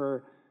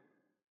favor,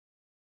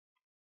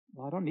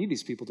 well, I don't need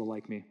these people to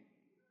like me.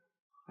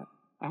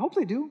 I hope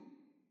they do.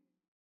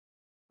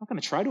 I'm not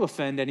going to try to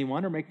offend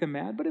anyone or make them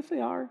mad, but if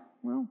they are,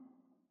 well,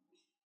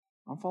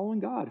 I'm following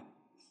God.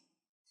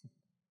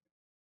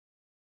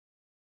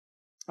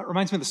 That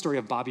reminds me of the story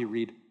of Bobby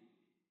Reed.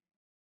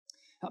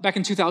 Back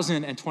in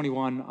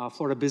 2021, a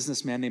Florida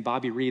businessman named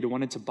Bobby Reed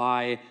wanted to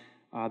buy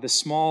this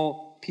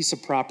small piece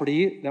of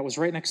property that was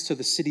right next to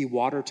the city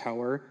water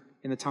tower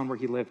in the town where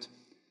he lived.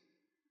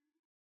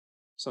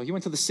 So he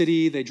went to the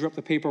city, they drew up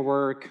the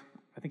paperwork.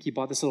 I think he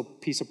bought this little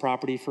piece of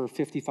property for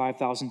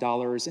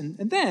 $55,000.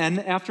 And then,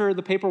 after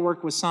the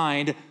paperwork was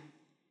signed,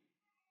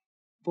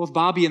 both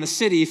Bobby and the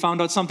city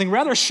found out something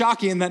rather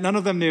shocking that none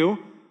of them knew.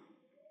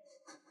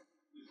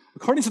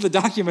 According to the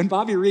document,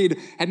 Bobby Reed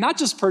had not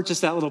just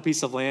purchased that little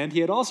piece of land,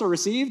 he had also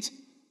received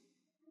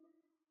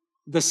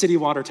the city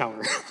water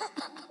tower.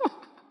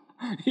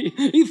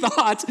 He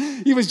thought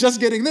he was just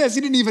getting this.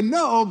 He didn't even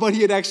know, but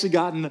he had actually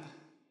gotten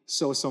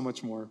so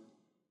much more.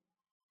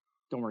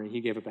 Don't worry,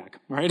 he gave it back,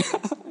 right?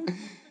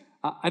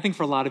 I think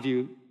for a lot of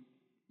you,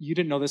 you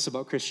didn't know this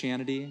about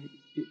Christianity.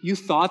 You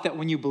thought that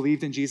when you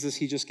believed in Jesus,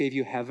 he just gave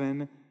you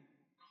heaven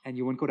and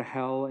you wouldn't go to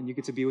hell and you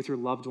get to be with your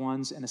loved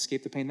ones and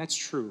escape the pain. That's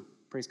true.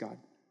 Praise God.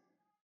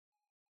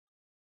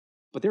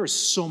 But there is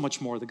so much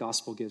more the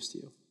gospel gives to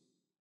you.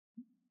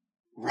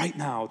 Right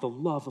now, the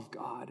love of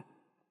God,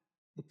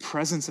 the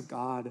presence of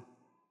God,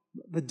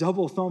 the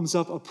double thumbs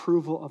up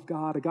approval of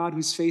God, a God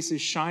whose face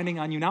is shining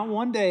on you, not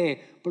one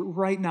day, but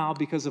right now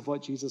because of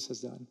what Jesus has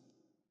done.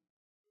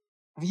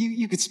 I mean,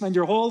 you could spend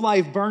your whole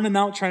life burning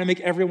out trying to make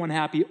everyone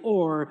happy,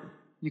 or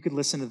you could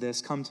listen to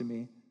this, come to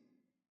me.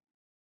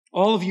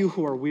 All of you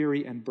who are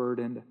weary and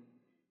burdened,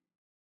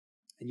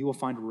 and you will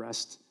find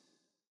rest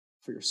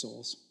for your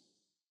souls.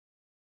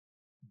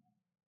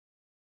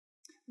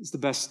 It's the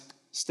best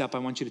step I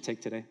want you to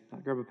take today.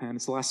 Grab a pen.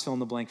 It's the last fill in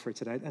the blank for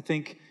today. I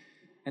think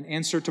an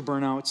answer to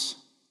burnouts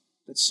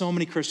that so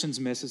many Christians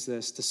miss is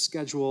this: to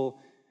schedule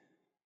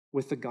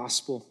with the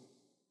gospel.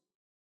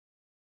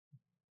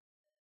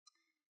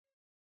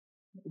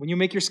 When you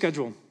make your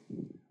schedule,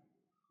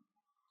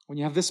 when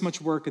you have this much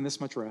work and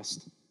this much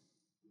rest,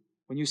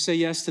 when you say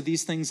yes to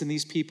these things and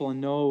these people and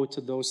no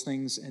to those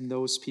things and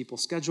those people,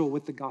 schedule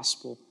with the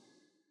gospel.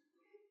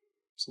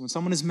 So when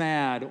someone is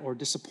mad or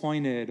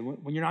disappointed,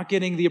 when you're not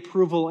getting the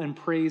approval and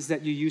praise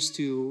that you used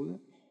to,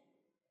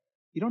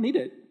 you don't need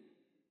it.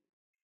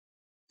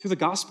 Through the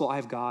gospel, I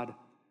have God,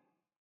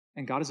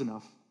 and God is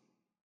enough.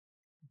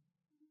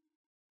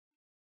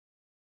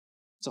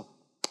 So,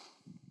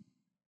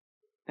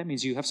 that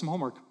means you have some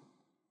homework.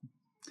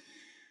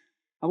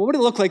 What would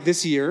it look like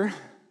this year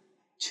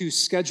to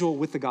schedule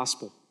with the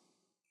gospel?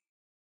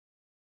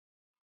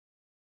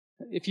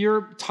 If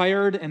you're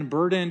tired and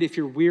burdened, if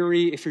you're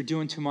weary, if you're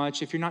doing too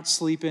much, if you're not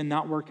sleeping,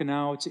 not working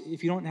out,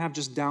 if you don't have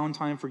just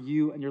downtime for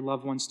you and your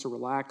loved ones to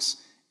relax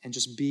and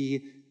just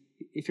be,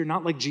 if you're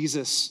not like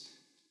Jesus,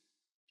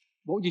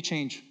 what would you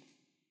change?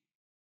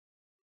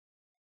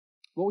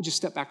 What would you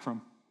step back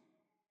from?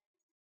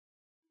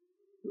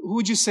 Who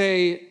would you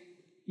say,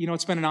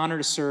 it's been an honor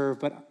to serve,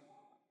 but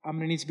I'm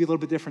going to need to be a little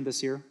bit different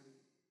this year?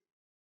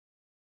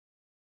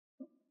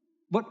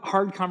 What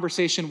hard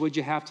conversation would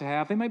you have to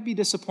have? They might be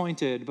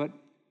disappointed, but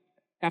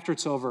after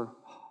it's over,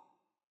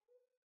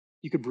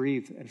 you could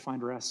breathe and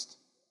find rest.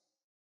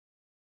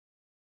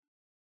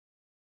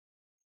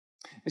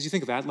 As you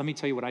think of that, let me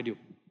tell you what I do.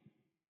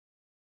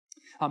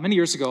 Many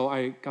years ago,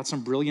 I got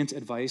some brilliant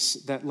advice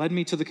that led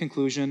me to the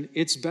conclusion,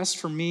 it's best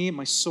for me,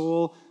 my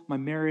soul, my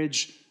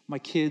marriage, my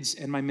kids,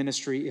 and my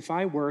ministry if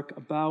I work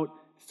about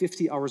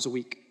 50 hours a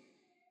week.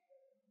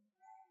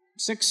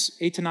 6,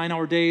 8 to 9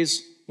 hour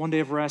days, 1 day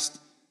of rest.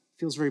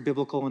 Feels very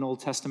biblical in Old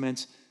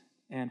Testament.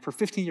 And for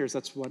 15 years,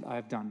 that's what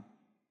I've done.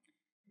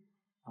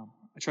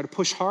 I try to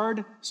push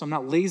hard, so I'm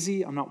not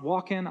lazy. I'm not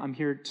walking. I'm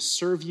here to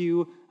serve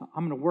you.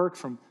 I'm going to work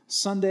from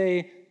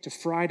Sunday to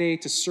Friday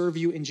to serve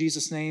you in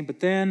Jesus' name. But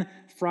then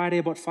Friday,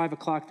 about 5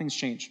 o'clock, things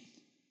change.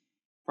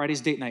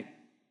 Friday's date night.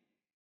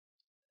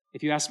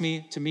 If you ask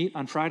me to meet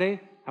on Friday,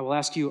 I will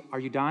ask you, are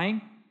you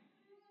dying?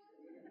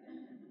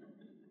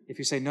 If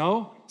you say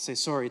no, I'll say,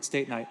 sorry, it's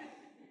date night.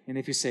 And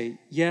if you say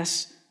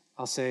yes,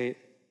 I'll say,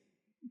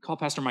 call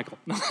Pastor Michael.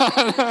 No,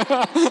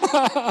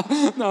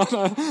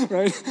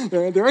 right?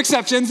 There are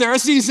exceptions. There are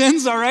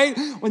seasons, all right,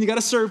 when you got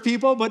to serve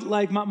people. But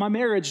like my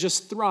marriage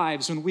just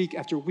thrives when week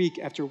after week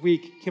after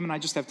week, Kim and I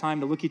just have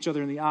time to look each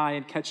other in the eye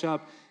and catch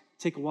up,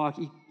 take a walk,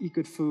 eat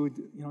good food,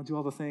 do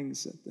all the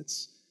things.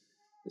 It's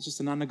just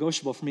a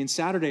non-negotiable for me. And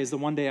Saturday is the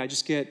one day I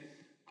just get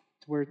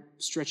to wear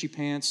stretchy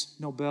pants,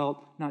 no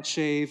belt, not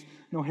shave,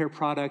 no hair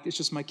product. It's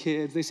just my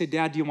kids. They say,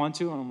 Dad, do you want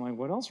to? And I'm like,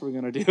 what else are we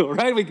going to do,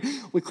 right?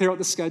 We clear out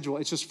the schedule.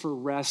 It's just for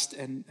rest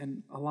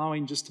and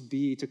allowing just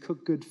to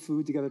cook good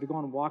food together, to go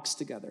on walks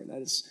together.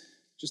 That is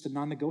just a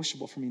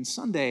non-negotiable for me. And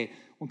Sunday,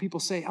 when people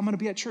say, I'm going to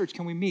be at church,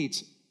 can we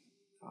meet?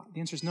 The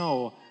answer is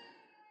no.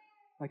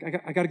 Like,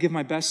 I got to give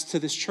my best to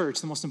this church.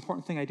 The most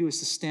important thing I do is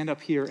to stand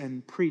up here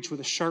and preach with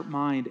a sharp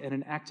mind and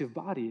an active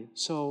body.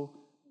 So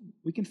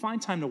we can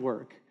find time to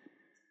work.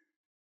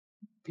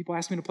 People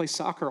ask me to play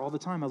soccer all the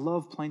time. I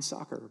love playing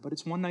soccer, but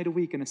it's 1 night a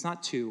week and it's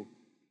not 2.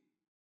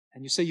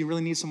 And you say you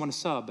really need someone to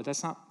sub, but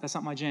that's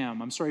not my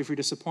jam. I'm sorry if you're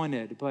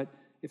disappointed, but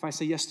if I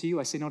say yes to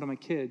you, I say no to my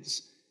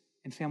kids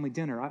and family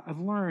dinner. I've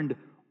learned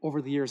over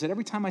the years that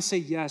every time I say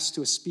yes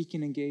to a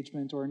speaking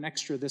engagement or an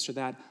extra this or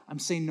that, I'm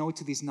saying no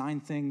to these 9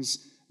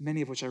 things,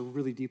 many of which I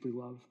really deeply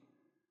love.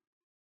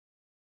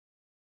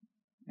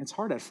 And it's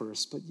hard at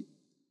first, but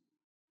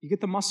you get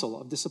the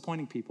muscle of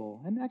disappointing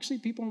people. And actually,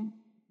 people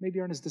maybe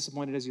aren't as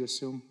disappointed as you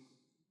assume.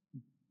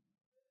 And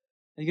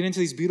you get into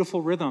these beautiful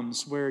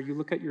rhythms where you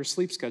look at your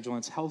sleep schedule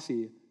and it's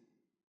healthy.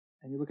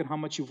 And you look at how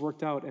much you've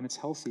worked out and it's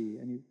healthy.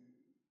 And you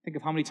think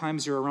of how many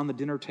times you're around the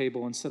dinner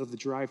table instead of the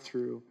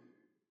drive-through.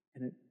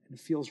 And it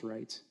feels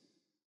right.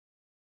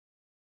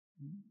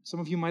 Some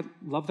of you might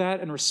love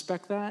that and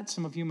respect that.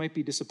 Some of you might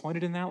be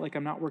disappointed in that, like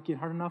I'm not working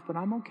hard enough, but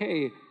I'm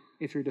okay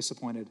if you're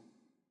disappointed.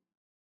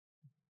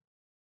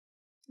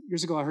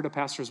 Years ago, I heard a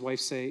pastor's wife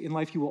say, in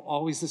life, you will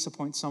always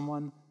disappoint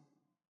someone.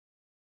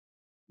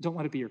 Don't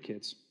let it be your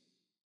kids.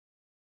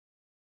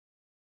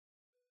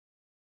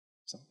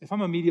 So if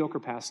I'm a mediocre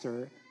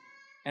pastor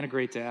and a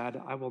great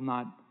dad. I will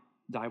not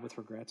die with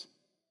regret.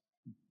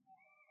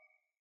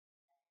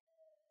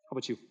 How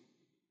about you?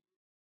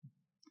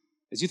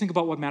 As you think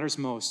about what matters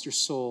most, your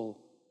soul,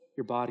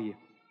 your body,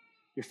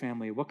 your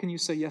family, what can you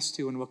say yes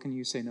to and what can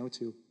you say no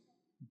to?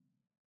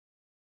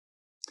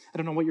 I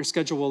don't know what your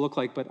schedule will look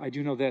like, but I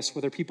do know this: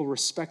 whether people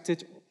respect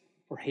it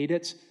or hate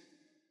it,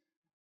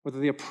 whether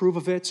they approve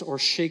of it or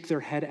shake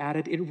their head at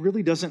it, it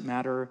really doesn't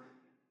matter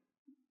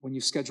when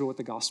you schedule with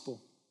the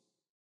gospel.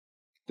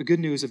 The good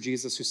news of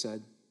Jesus who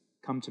said,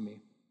 "Come to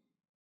me,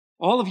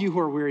 all of you who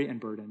are weary and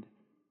burdened,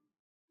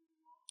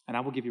 and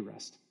I will give you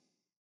rest."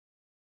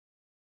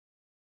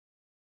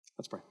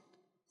 Let's pray.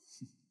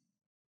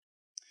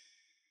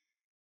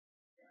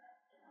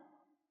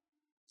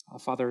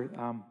 Father,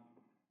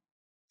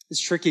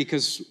 it's tricky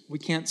because we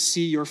can't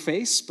see your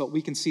face, but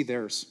we can see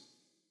theirs.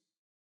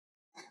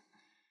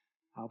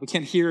 We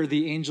can't hear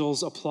the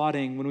angels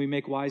applauding when we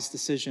make wise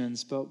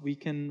decisions, but we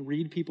can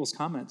read people's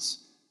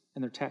comments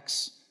and their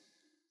texts.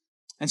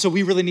 And so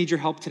we really need your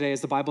help today,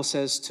 as the Bible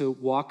says, to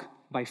walk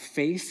by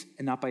faith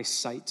and not by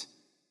sight.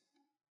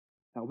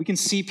 We can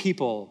see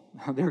people,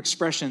 their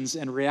expressions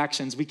and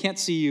reactions. We can't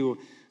see you.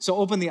 So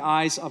open the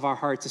eyes of our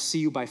heart to see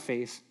you by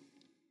faith.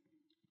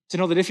 To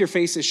know that if your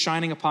face is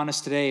shining upon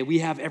us today, we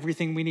have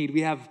everything we need.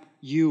 We have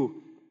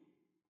you.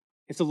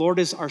 If the Lord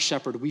is our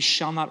shepherd, we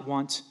shall not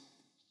want.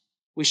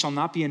 We shall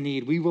not be in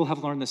need. We will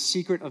have learned the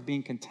secret of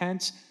being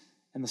content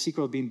and the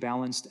secret of being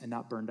balanced and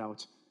not burned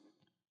out.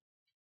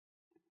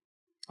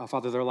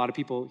 Father, there are a lot of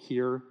people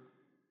here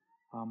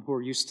who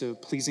are used to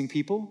pleasing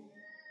people.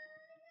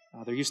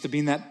 They're used to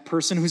being that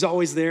person who's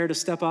always there to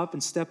step up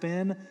and step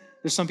in.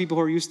 There's some people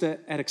who are used to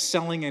at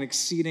excelling and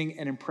exceeding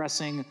and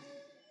impressing.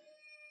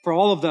 For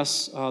all of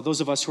us,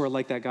 those of us who are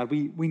like that, God,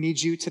 we need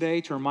you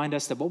today to remind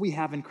us that what we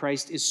have in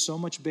Christ is so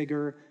much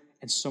bigger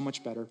and so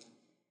much better.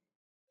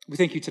 We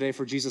thank you today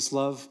for Jesus'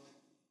 love.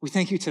 We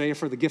thank you today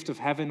for the gift of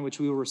heaven, which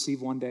we will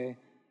receive one day.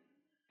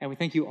 And we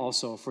thank you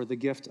also for the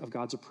gift of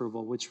God's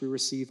approval, which we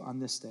receive on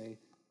this day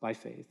by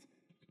faith.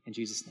 In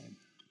Jesus' name.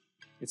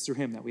 It's through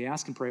him that we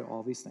ask and pray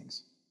all these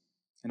things.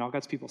 And all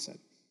God's people said,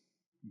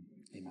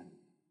 amen.